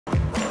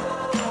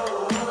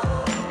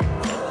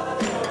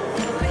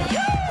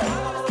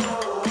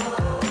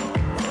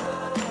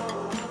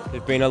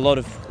been a lot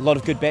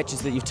of good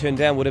batches that you've turned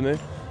down, Wiremu.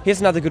 Here's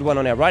another good one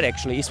on our right,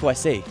 actually,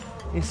 SYC.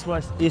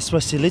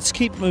 SYC, let's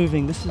keep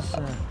moving. This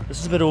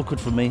is a bit awkward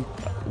for me.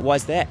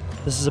 Why's that?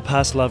 This is a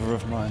past lover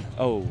of mine.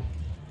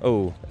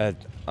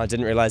 I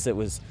didn't realise it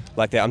was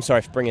like that. I'm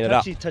sorry for bringing it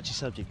up. Touchy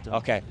subject.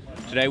 Okay.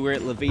 Today we're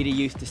at Levita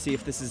Youth to see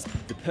if this is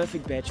the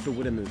perfect batch for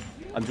Wiremu.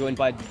 I'm joined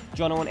by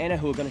Jono and Anna,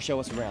 who are going to show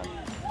us around.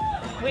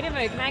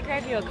 Wiremu, can I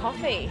grab you a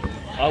coffee?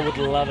 I would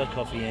love a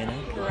coffee, Anna.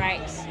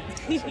 Great.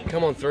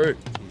 Come on through.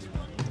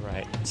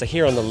 Right. So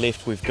here on the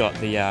left we've got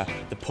the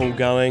pool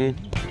going.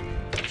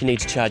 If you need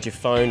to charge your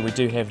phone, we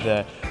do have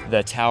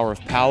the Tower of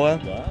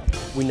Power. Wow.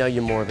 We know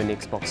you're more of an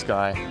Xbox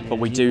guy, but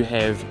we do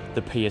have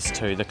the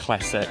PS2, the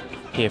classic,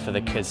 here for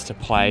the kids to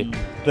play.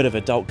 Bit of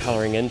adult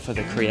colouring in for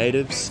the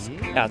creatives.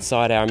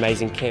 Outside, our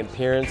amazing camp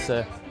parents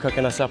are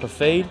cooking us up a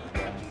feed.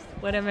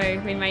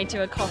 Wiremu, we made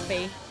you a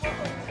coffee.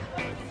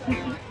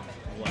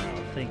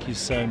 Thank you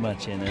so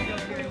much, Anna.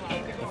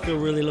 I feel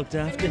really looked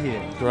after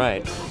here.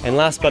 Great. And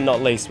last but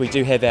not least, we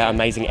do have our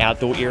amazing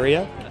outdoor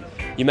area.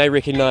 You may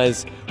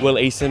recognise Will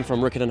Eason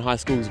from Riccarton High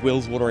School's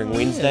Will's Watering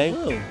Wednesday.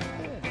 Will.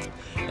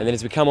 And then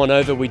as we come on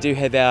over, we do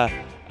have our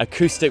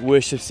acoustic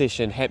worship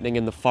session happening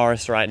in the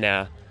forest right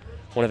now.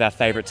 One of our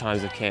favourite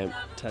times of camp.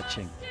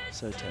 Touching,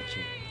 so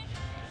touching.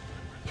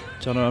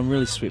 Jono, I'm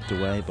really swept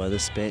away by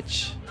this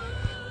batch,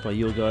 by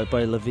your guy,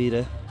 by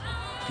Levita.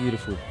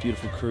 Beautiful,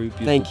 beautiful crew,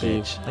 beautiful Thank you.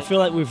 batch. I feel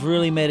like we've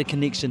really made a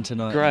connection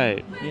tonight.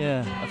 Great.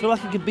 Yeah, I feel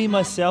like I could be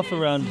myself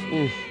around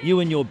you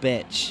and your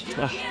batch.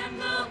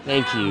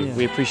 Thank you. Yeah.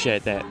 We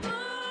appreciate that.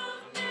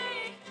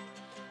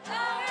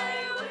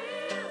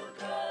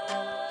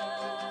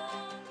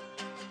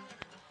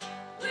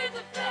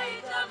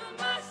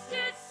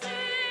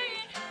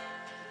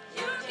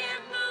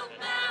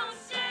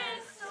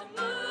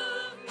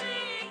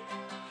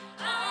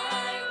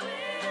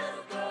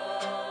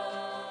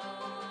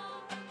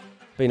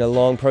 Been a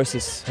long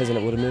process, hasn't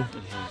it, Wiremu?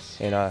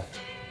 And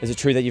is it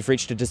true that you've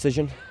reached a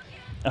decision?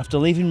 After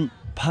leaving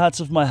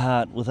parts of my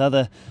heart with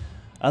other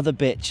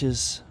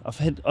batches, I've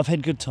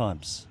had good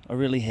times. I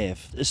really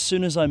have. As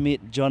soon as I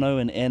met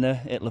Jono and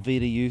Anna at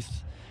Levita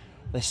Youth,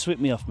 they swept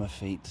me off my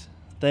feet.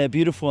 They are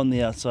beautiful on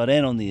the outside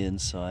and on the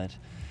inside.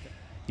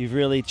 You've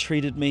really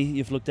treated me,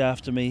 you've looked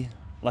after me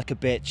like a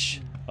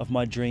batch of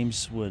my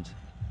dreams would.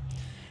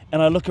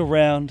 And I look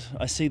around,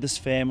 I see this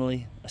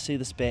family, I see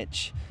this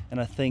batch,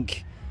 and I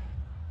think,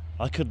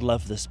 I could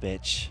love this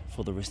batch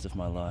for the rest of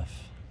my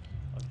life.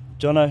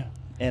 Jono,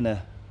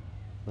 Anna,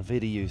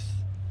 Levita Youth,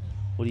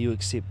 will you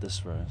accept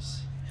this rose?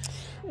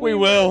 We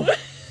will.